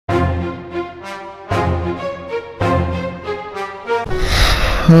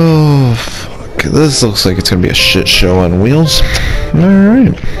Oh, fuck. This looks like it's gonna be a shit show on wheels.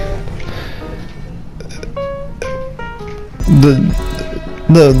 Alright.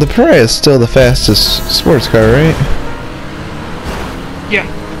 The Pariah is still the fastest sports car, right? Yeah.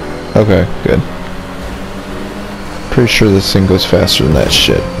 Okay, good. Pretty sure this thing goes faster than that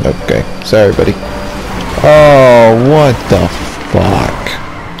shit. Okay, sorry, buddy. Oh, what the fuck?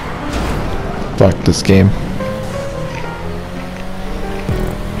 Fuck this game.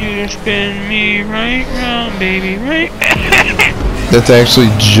 You spin me right round, baby, right? That's actually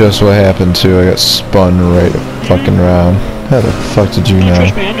just what happened too. I got spun right fucking round. How the fuck did you know?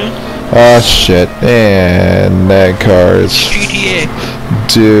 Trust me, I know. Oh shit. And that car is... GTA.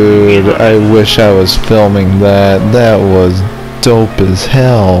 Dude, I wish I was filming that. That was dope as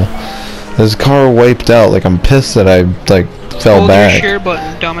hell. This car wiped out. Like, I'm pissed that I, like, fell Hold back. your share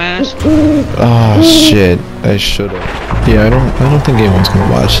button, dumbass. Oh shit. I should've. Yeah, I don't think anyone's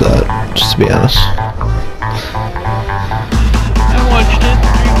gonna watch that, just to be honest. I watched it.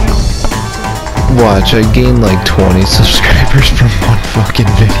 Watch, I gained like 20 subscribers from one fucking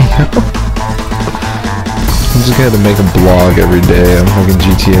video. I'm just gonna make a blog every day on fucking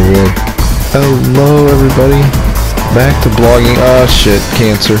GTA. Like, hello everybody, back to blogging. Oh shit,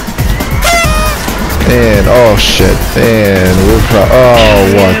 cancer. And oh shit, and we're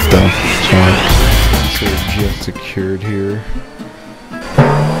oh what the fuck. So just secured here.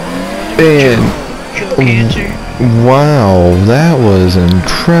 And wow, that was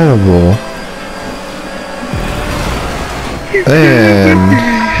incredible. And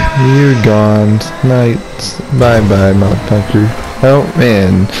you're gone. Night. Bye bye, motherfucker. Oh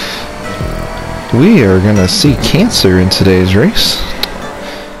man. We are gonna see cancer in today's race.